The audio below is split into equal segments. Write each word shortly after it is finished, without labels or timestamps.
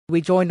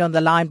We're joined on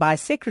the line by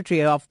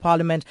Secretary of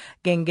Parliament,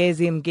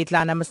 Gengezi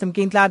Mgitlana. Mr.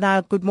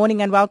 Mgitlana, good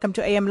morning and welcome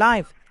to AM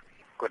Live.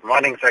 Good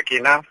morning,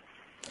 Sakina.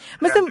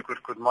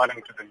 Good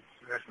morning to the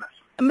listeners.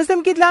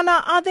 Mr.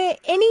 Mgitlana, are there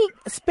any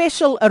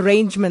special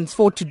arrangements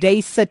for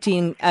today's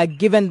sitting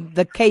given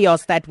the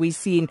chaos that we've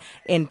seen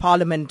in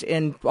Parliament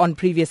on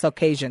previous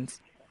occasions?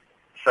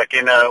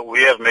 Sakina,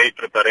 we have made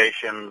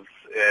preparations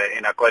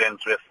in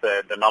accordance with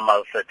the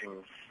normal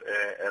settings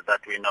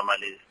that we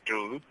normally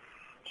do.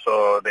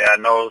 So there are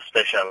no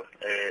special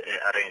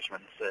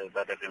arrangements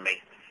that have been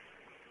made.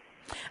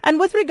 And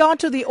with regard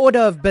to the order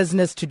of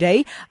business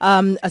today,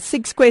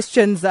 6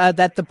 questions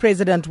that the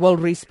President will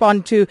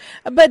respond to.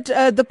 But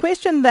the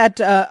question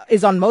that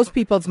is on most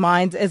people's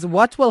minds is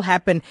what will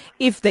happen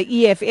if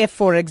the EFF,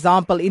 for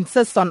example,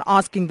 insists on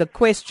asking the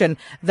question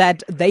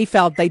that they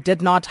felt they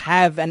did not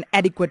have an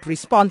adequate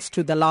response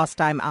to the last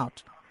time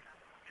out?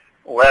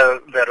 Well,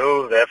 the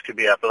rules have to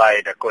be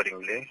applied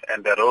accordingly,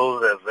 and the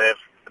rules as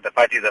the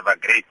parties have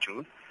agreed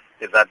to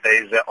is that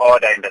there is an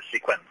order in the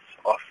sequence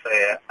of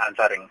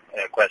answering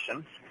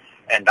questions,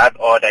 and that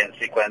order and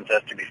sequence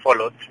has to be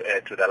followed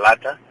to the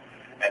latter.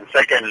 And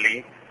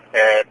secondly,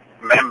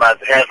 members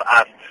have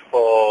asked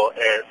for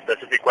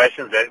specific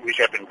questions which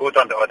have been put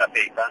on the order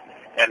paper,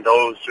 and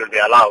those will be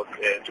allowed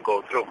to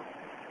go through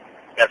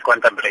as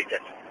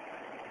contemplated.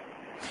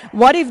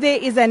 What if there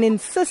is an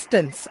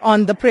insistence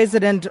on the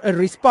President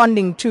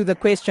responding to the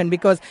question?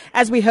 Because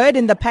as we heard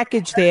in the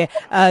package there,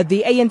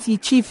 the ANC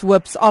Chief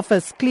Whip's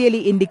office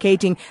clearly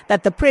indicating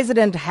that the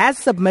President has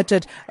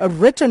submitted a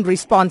written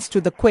response to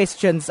the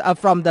questions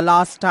from the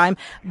last time.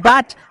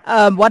 But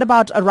what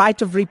about a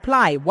right of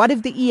reply? What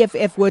if the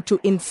EFF were to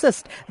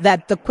insist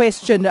that the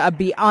question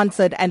be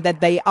answered and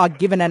that they are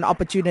given an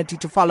opportunity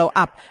to follow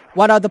up?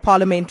 What are the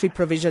parliamentary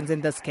provisions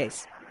in this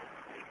case?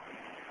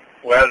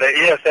 Well, the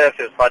EFF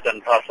is part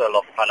and parcel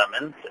of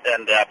Parliament,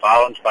 and they are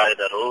bound by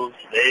the rules.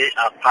 They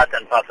are part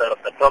and parcel of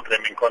the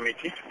Programming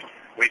Committee,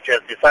 which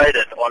has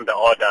decided on the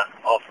order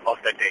of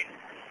the day.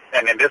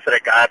 And in this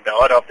regard, the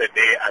order of the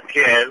day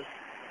appears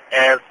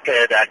as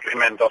per the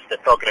agreement of the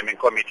Programming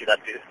Committee that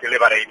is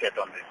deliberated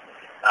on this.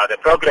 Now, the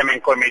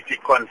Programming Committee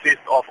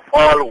consists of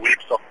all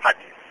whips of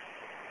parties,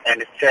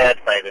 and it's chaired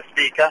by the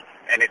Speaker,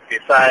 and it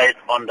decides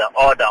on the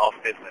order of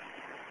business.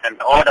 And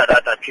the order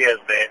that appears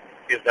there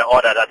is the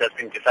order that has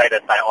been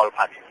decided by all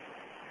parties.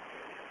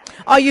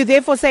 Are you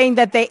therefore saying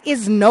that there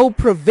is no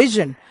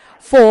provision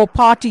for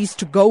parties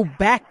to go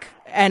back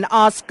and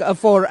ask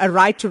for a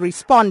right to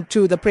respond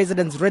to the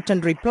President's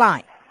written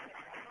reply?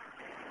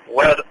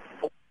 Well,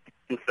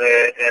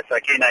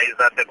 Sakina, is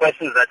that the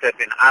questions that have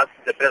been asked,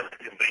 the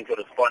President is going to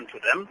respond to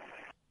them.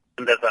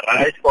 And there's a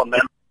right for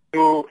members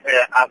to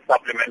ask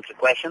supplementary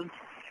questions.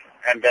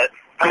 And the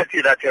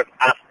party that has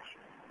asked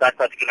that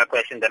particular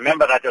question, the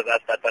member that has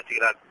asked that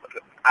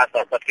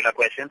particular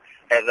question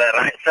has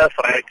a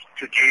self-right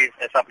to give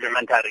a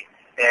supplementary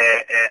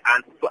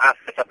and to ask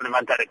a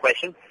supplementary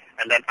question,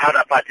 and then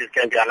other parties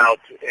can be allowed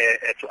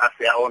to ask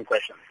their own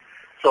questions.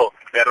 So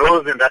the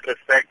rules in that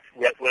respect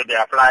will be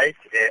applied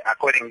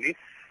accordingly,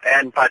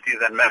 and parties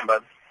and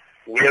members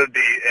will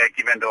be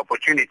given the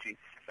opportunity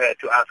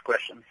to ask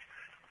questions.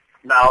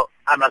 Now,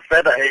 I must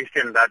further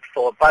hasten that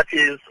for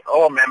parties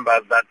or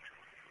members that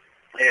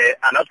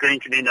are not going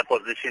to be in a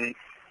position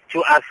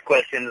to ask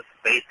questions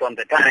based on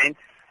the time,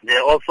 they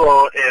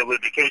also will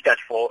be catered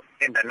for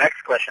in the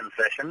next question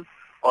session.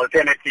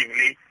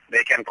 Alternatively,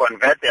 they can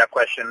convert their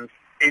questions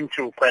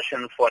into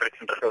questions for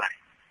written reply.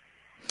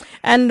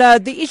 And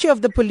the issue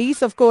of the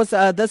police, of course,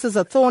 this is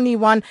a thorny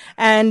one.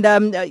 And,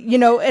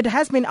 it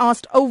has been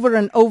asked over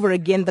and over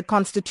again, the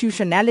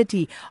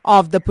constitutionality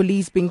of the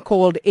police being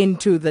called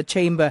into the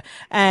chamber.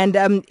 And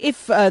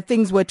if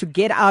things were to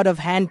get out of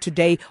hand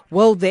today,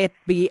 will there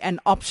be an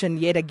option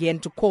yet again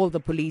to call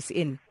the police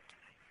in?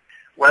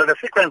 Well, the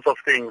sequence of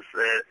things,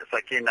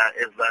 Sakina,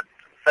 is that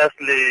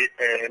firstly,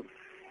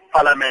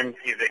 Parliament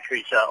is a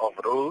creature of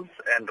rules,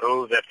 and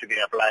rules have to be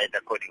applied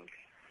accordingly.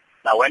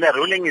 Now, when a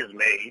ruling is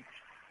made,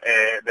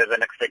 there's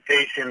an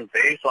expectation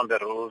based on the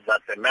rules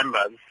that the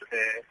members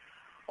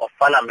of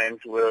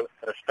Parliament will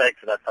respect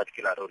that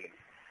particular ruling.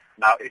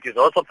 Now, it is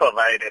also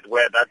provided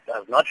where that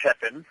does not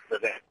happen,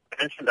 there's an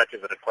intervention that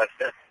is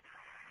requested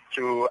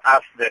to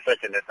ask the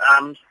Sergeant at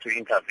Arms to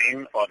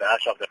intervene, or the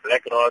Usher of the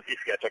Black Rod, if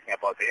you are talking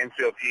about the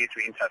NCOP, to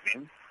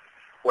intervene.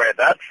 Where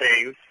that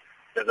fails,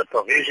 there's a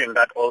provision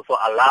that also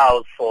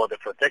allows for the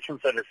protection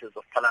services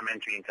of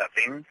Parliament to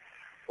intervene.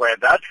 Where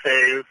that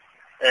fails,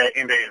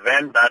 in the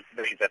event that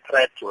there is a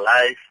threat to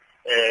life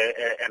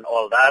and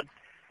all that,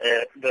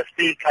 the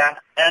Speaker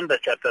and the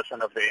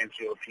Chairperson of the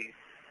NCOP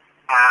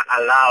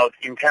are allowed,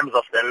 in terms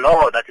of the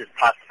law that is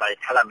passed by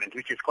Parliament,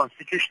 which is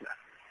constitutional,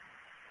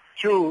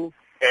 to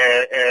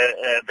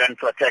then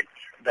protect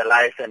the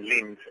life and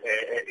limbs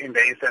in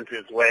the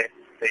instances where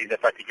there is a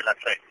particular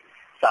threat.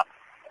 So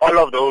all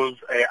of those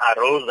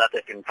are rules that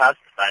have been passed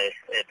by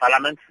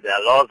Parliament. They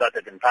are laws that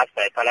have been passed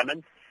by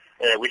Parliament,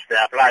 which they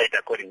applied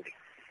accordingly.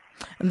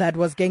 And that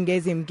was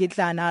Gengezi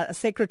Mgitlana,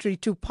 Secretary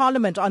to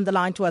Parliament, on the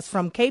line to us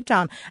from Cape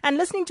Town. And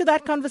listening to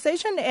that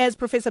conversation is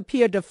Professor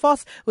Pierre de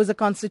Vos, who is a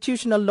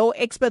constitutional law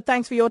expert.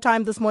 Thanks for your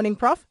time this morning,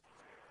 Prof.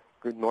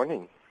 Good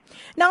morning.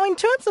 Now, in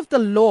terms of the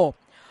law,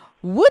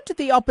 would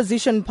the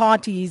opposition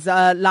parties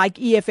like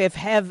EFF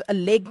have a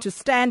leg to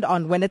stand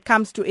on when it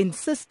comes to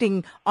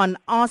insisting on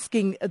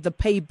asking the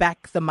pay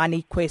back the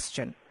money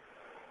question?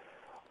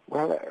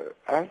 Well,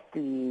 as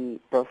the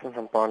person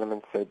from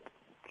Parliament said,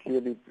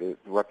 clearly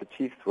what the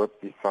Chief's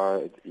Whip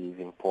decides is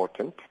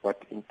important,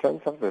 but in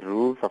terms of the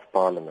rules of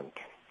Parliament,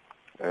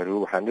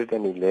 Rule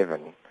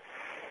 111,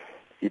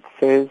 it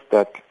says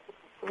that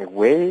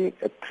where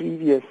a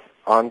previous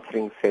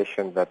answering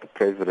session that the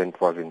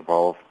President was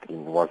involved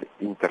in was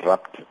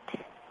interrupted,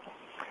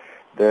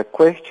 the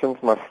questions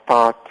must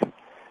start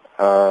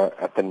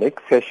at the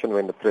next session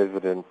when the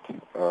President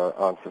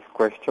answers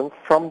questions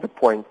from the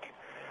point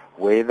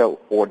where the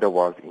order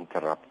was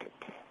interrupted.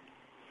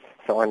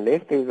 So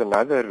unless there is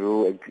another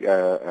rule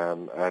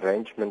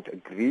arrangement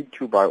agreed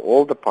to by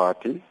all the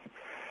parties,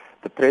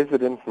 the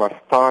President must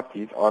start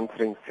his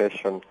answering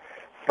session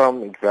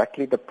from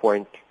exactly the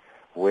point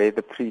where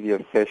the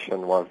previous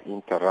session was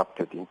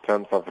interrupted in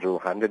terms of Rule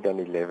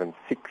 111.6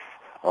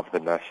 of the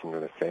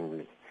National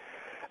Assembly.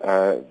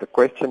 The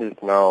question is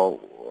now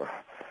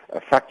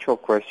a factual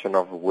question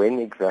of when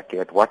exactly,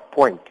 at what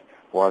point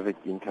was it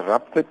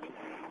interrupted,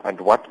 and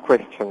what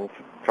questions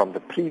from the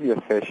previous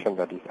session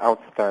that is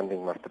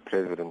outstanding must the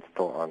President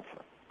still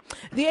answer.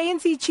 The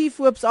ANC Chief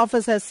Whip's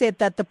office has said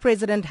that the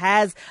President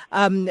has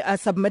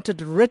submitted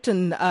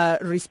written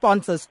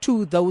responses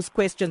to those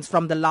questions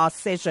from the last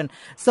session.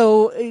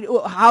 So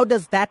how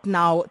does that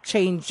now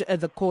change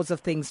the course of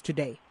things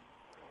today?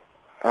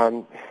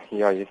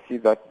 You see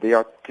that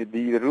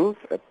the rules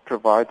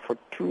provide for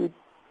two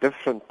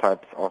different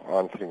types of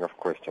answering of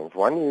questions.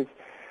 One is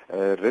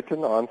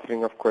written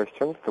answering of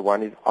questions. The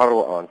one is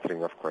oral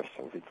answering of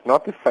questions. It's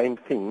not the same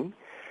thing,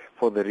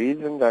 for the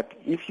reason that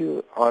if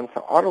you answer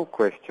oral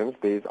questions,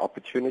 there is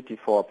opportunity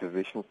for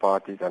opposition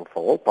parties, and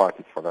for all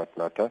parties for that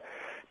matter,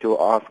 to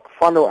ask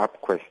follow-up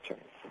questions.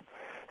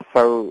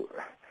 So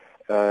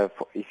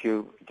if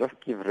you just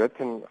give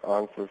written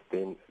answers,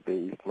 then there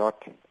is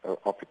not an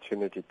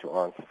opportunity to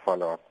answer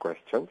follow-up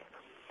questions.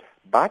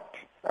 But,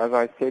 as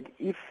I said,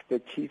 if the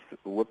Chief's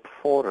Whip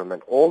Forum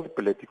and all the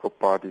political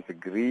parties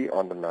agree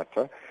on the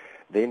matter,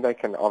 then they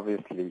can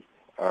obviously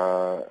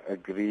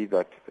agree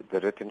that the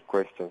written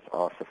questions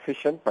are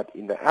sufficient. But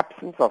in the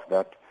absence of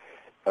that,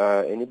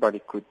 any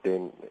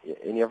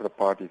of the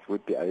parties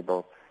would be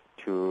able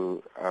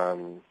to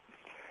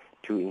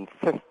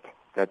insist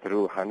that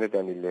Rule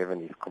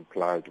 111 is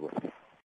complied with.